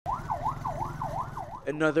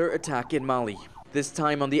Another attack in Mali, this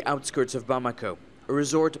time on the outskirts of Bamako, a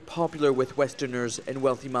resort popular with Westerners and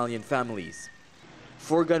wealthy Malian families.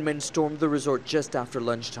 4 gunmen stormed the resort just after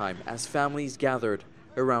lunchtime as families gathered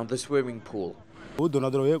around the swimming pool.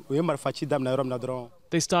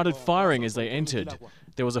 They started firing as they entered.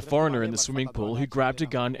 There was a foreigner in the swimming pool who grabbed a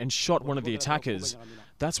gun and shot one of the attackers.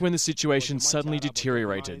 That's when the situation suddenly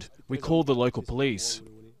deteriorated. We called the local police.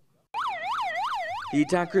 The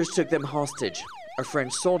attackers took them hostage. A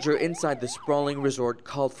French soldier inside the sprawling resort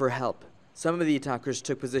called for help. Some of the attackers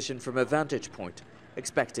took position from a vantage point,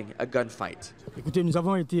 expecting a gunfight.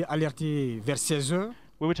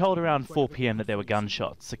 We were told around 4 p.m. that there were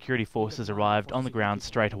gunshots. Security forces arrived on the ground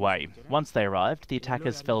straight away. Once they arrived, the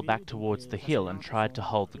attackers fell back towards the hill and tried to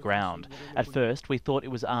hold the ground. At first, we thought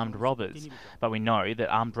it was armed robbers, but we know that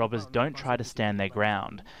armed robbers don't try to stand their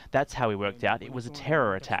ground. That's how we worked out it was a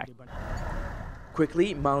terror attack.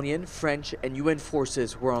 Quickly, Malian, French and UN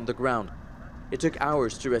forces were on the ground. It took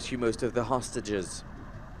hours to rescue most of the hostages.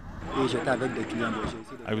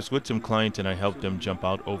 I was with some clients and I helped them jump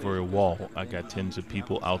out over a wall. I got tens of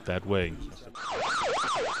people out that way.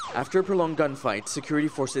 After a prolonged gunfight, security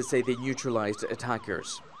forces say they neutralized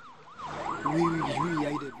attackers.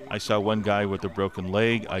 I saw one guy with a broken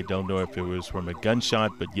leg. I don't know if it was from a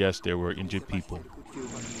gunshot, but yes, there were injured people.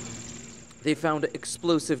 They found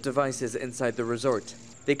explosive devices inside the resort.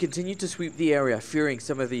 They continue to sweep the area, fearing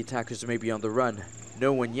some of the attackers may be on the run.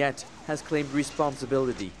 No one yet has claimed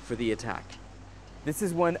responsibility for the attack. This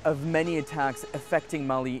is one of many attacks affecting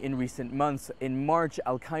Mali in recent months. In March,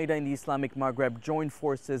 Al-Qaeda in the Islamic Maghreb joined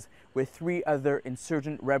forces with 3 other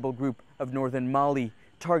insurgent rebel groups of northern Mali,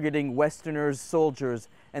 targeting Westerners, soldiers,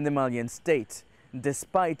 and the Malian state.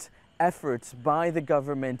 Despite efforts by the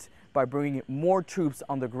government by bringing more troops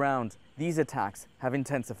on the ground, these attacks have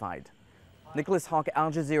intensified. Nicolas, Haque,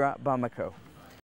 Al Jazeera, Bamako.